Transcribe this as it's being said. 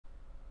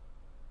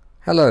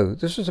Hello,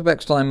 this is a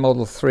Bechstein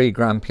Model 3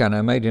 grand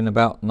piano made in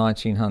about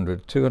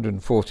 1900,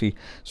 240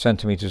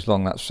 centimetres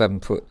long, that's 7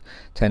 foot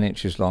 10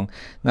 inches long.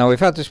 Now we've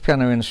had this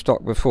piano in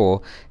stock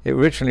before. It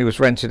originally was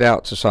rented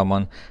out to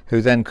someone who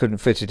then couldn't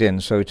fit it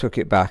in, so he took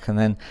it back, and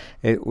then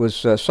it was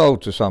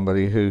sold to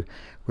somebody who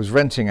was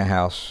renting a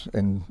house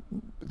in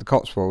the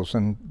Cotswolds,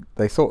 and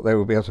they thought they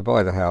would be able to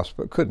buy the house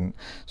but couldn't,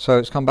 so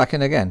it's come back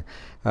in again.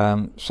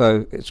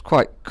 So it's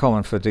quite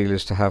common for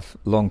dealers to have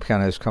long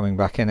pianos coming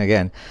back in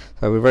again,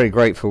 so we're very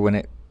grateful when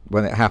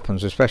it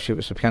happens, especially if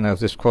it's a piano of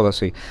this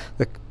quality.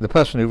 The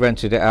person who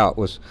rented it out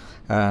was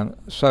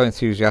so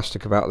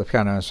enthusiastic about the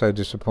piano and so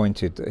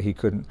disappointed that he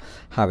couldn't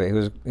have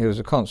it. He was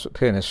a concert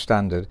pianist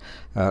standard,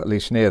 at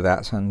least near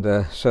that,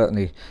 and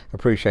certainly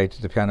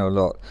appreciated the piano a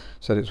lot.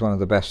 Said it's one of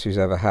the best he's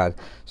ever had.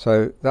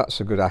 So that's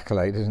a good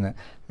accolade, isn't it?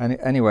 And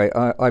anyway,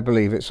 I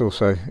believe it's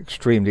also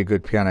extremely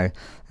good piano.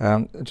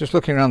 Just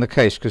looking around the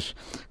case, because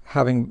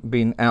having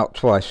been out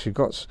twice, you've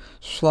got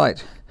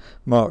slight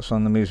marks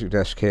on the music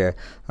desk here.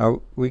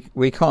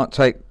 We can't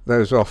take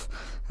those off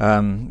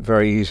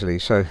very easily,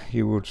 so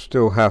you would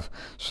still have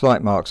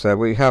slight marks there.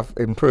 We have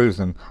improved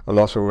them a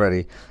lot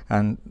already,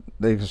 and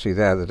you can see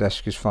there the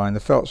desk is fine. The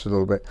felt's a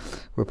little bit,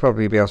 we'll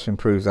probably be able to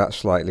improve that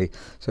slightly.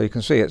 So you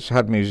can see it's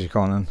had music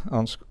on,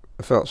 and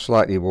the felt's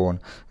slightly worn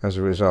as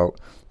a result.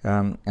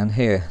 And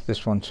here,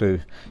 this one too,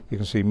 you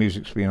can see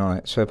music's been on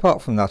it. So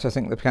apart from that, I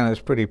think the piano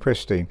is pretty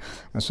pristine,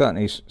 and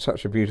certainly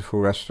such a beautiful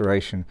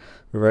restoration.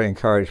 We're very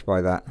encouraged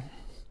by that.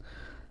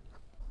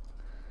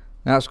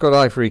 Now it's got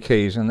ivory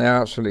keys, and they're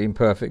absolutely in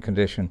perfect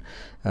condition.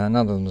 None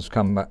of them has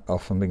come back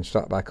off and been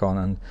stuck back on,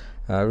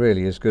 and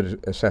really as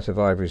good a set of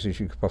ivories as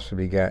you could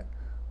possibly get.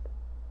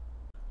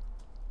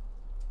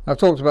 I've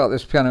talked about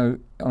this piano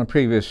on a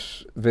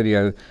previous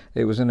video.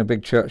 It was in a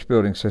big church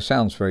building, so it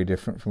sounds very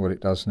different from what it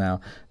does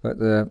now, but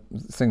the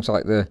things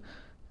like the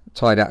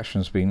tied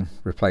action's been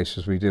replaced,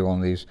 as we do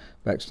on these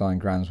Bechstein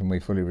grands when we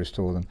fully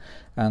restore them.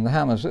 And the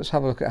hammers, let's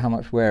have a look at how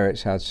much wear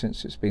it's had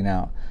since it's been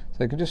out.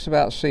 So you can just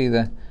about see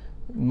the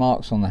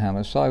marks on the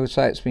hammers. So I would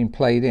say it's been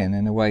played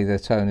in a way the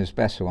tone is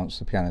better once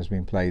the piano's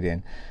been played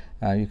in.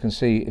 You can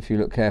see, if you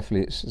look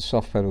carefully, it's the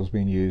soft pedal's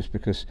been used,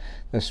 because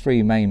there's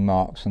 3 main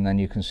marks and then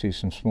you can see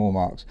some small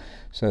marks.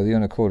 So the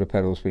unicorda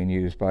pedal's been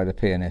used by the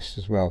pianist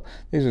as well.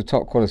 These are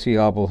top quality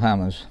Arbel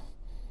hammers.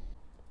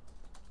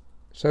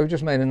 So we've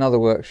just made another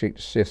worksheet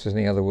to see if there's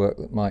any other work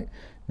that might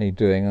need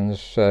doing, and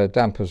there's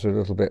dampers a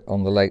little bit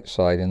on the late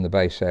side in the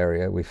bass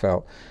area, we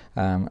felt,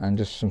 and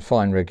just some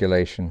fine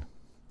regulation.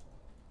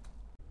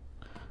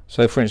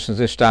 So for instance,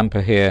 this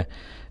damper here,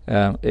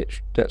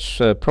 that's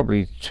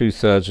probably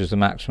 2/3 is the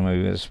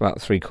maximum. It's about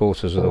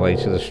 3/4 of the way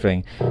to the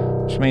string,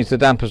 which means the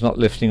damper's not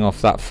lifting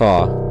off that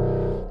far.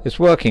 It's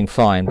working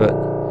fine, but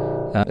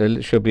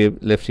it should be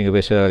lifting a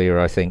bit earlier,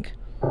 I think.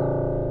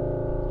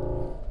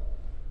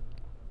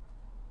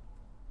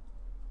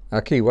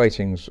 Our key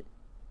weighting's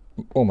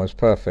almost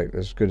perfect,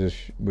 as good as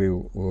we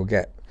will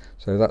get,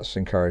 so that's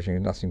encouraging.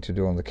 Nothing to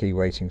do on the key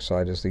weighting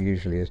side, as there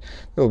usually is.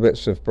 Little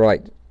bits of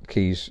bright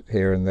keys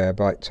here and there,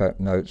 bright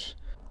notes.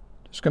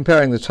 Just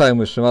comparing the tone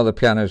with some other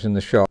pianos in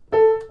the shop.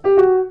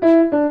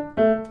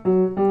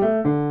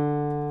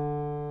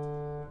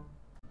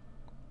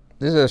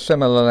 This is a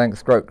similar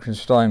length Grotken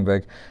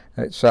Steinweg.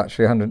 It's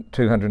actually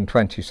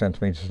 220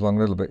 centimetres long, a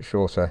little bit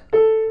shorter.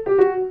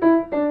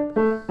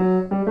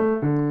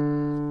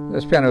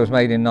 This piano was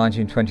made in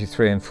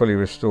 1923 and fully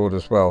restored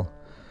as well.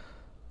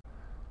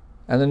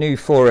 And the new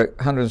Fouric,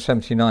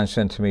 179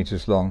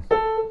 centimetres long.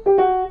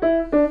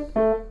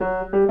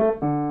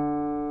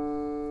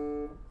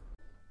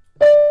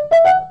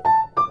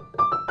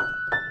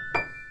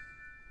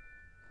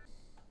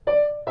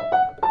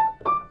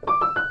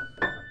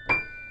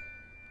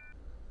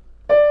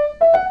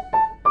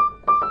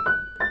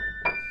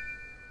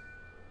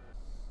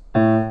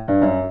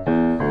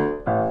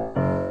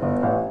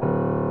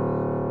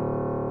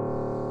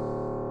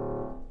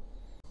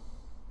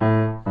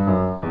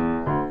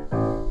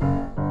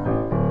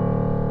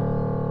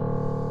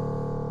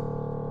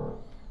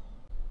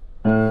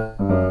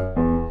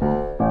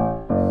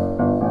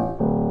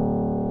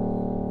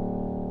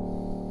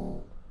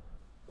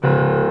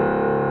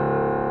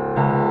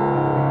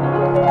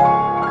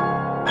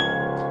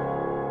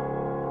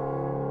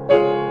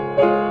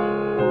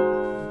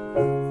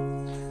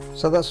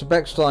 So that's a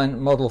Bechstein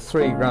Model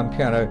 3 grand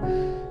piano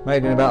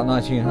made in about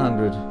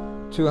 1900,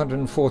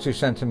 240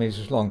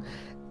 centimetres long.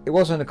 It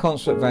was in a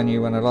concert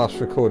venue when I last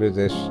recorded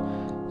this,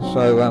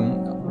 so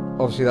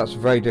obviously that's a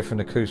very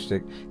different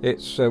acoustic. It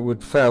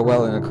would fare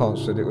well in a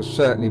concert. It would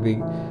certainly be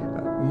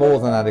more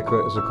than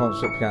adequate as a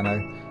concert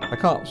piano. I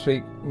can't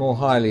speak more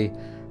highly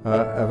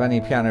of any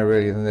piano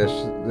really than this.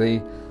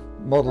 The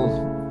Model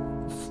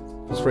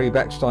 3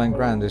 Bechstein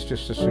grand is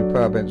just a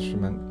superb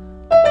instrument.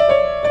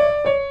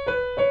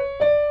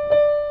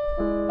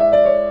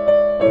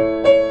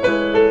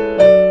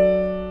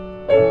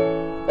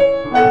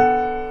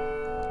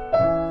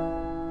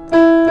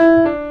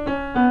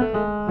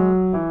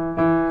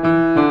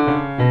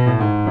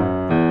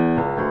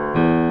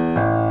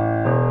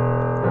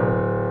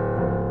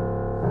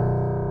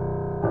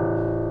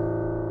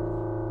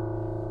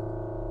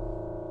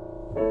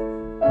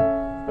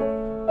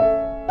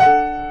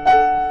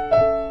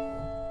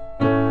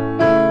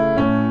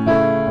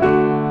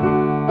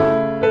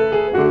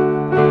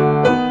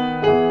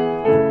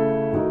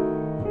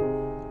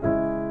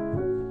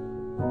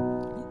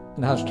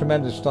 has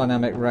tremendous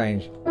dynamic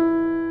range.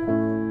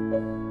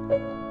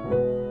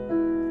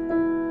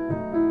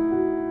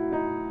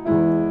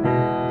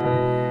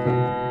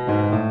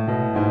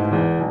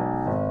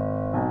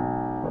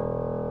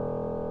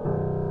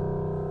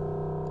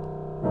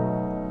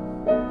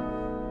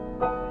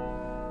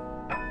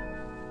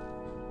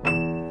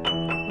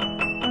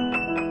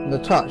 The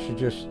touch is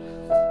just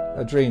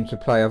a dream to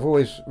play. I've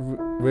always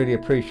really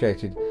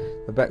appreciated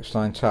the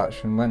Bechstein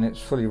touch, and when it's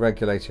fully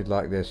regulated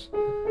like this,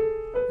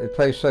 it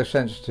plays so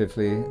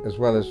sensitively, as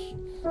well as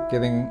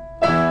giving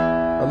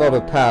a lot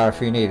of power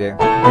if you need it.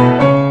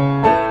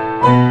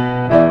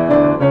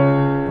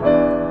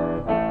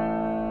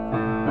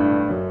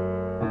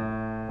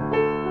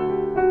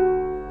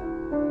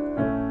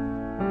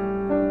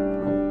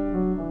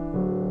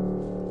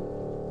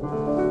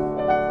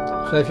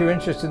 So if you're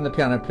interested in the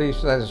piano,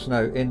 please let us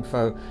know.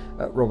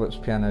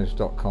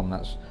 info@robertspianos.com.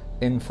 That's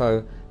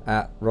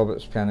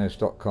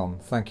info@robertspianos.com.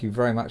 Thank you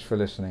very much for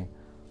listening.